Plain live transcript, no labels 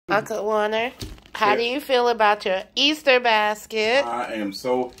Uncle Warner, how do you feel about your Easter basket? I am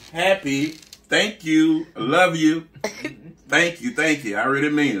so happy. Thank you. I love you. Thank you. Thank you. I really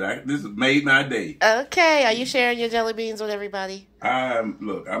mean it. This has made my day. Okay. Are you sharing your jelly beans with everybody?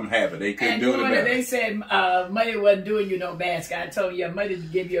 Look, I'm happy. They couldn't do it better. They said Muddy wasn't doing you no basket. I told you Muddy to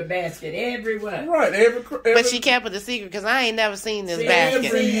give you a basket everywhere. Right. Every But she kept it a secret because I ain't never seen this basket.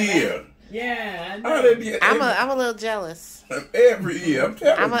 Every year. Yeah, I know. I'm a little jealous. Every year, I'm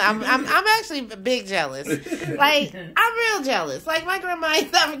telling you. I'm actually big jealous. Like I'm real jealous. Like my grandma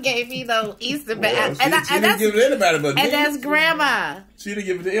ain't never gave me no Easter basket, She didn't give it to anybody but me. And that's grandma. She didn't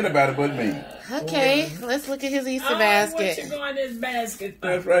give it to anybody but me. Okay, let's look at his Easter basket. What you going this basket for?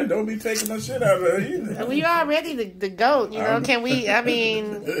 That's right. Don't be taking no shit out of her either. We already the goat, you know. Can we? I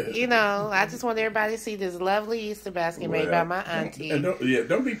mean, you know, I just want everybody to see this lovely Easter basket made by my auntie.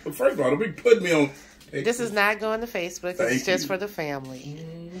 Don't be. First of all, don't be putting me on. This is not going to Facebook. It's just for the family.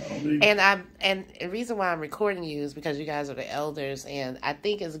 And the reason why I'm recording you is because you guys are the elders, and I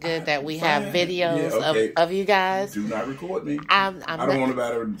think it's good that we have videos of you guys. Do not record me. I don't want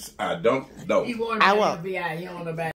about it. I don't know. You want to be out. You don't want to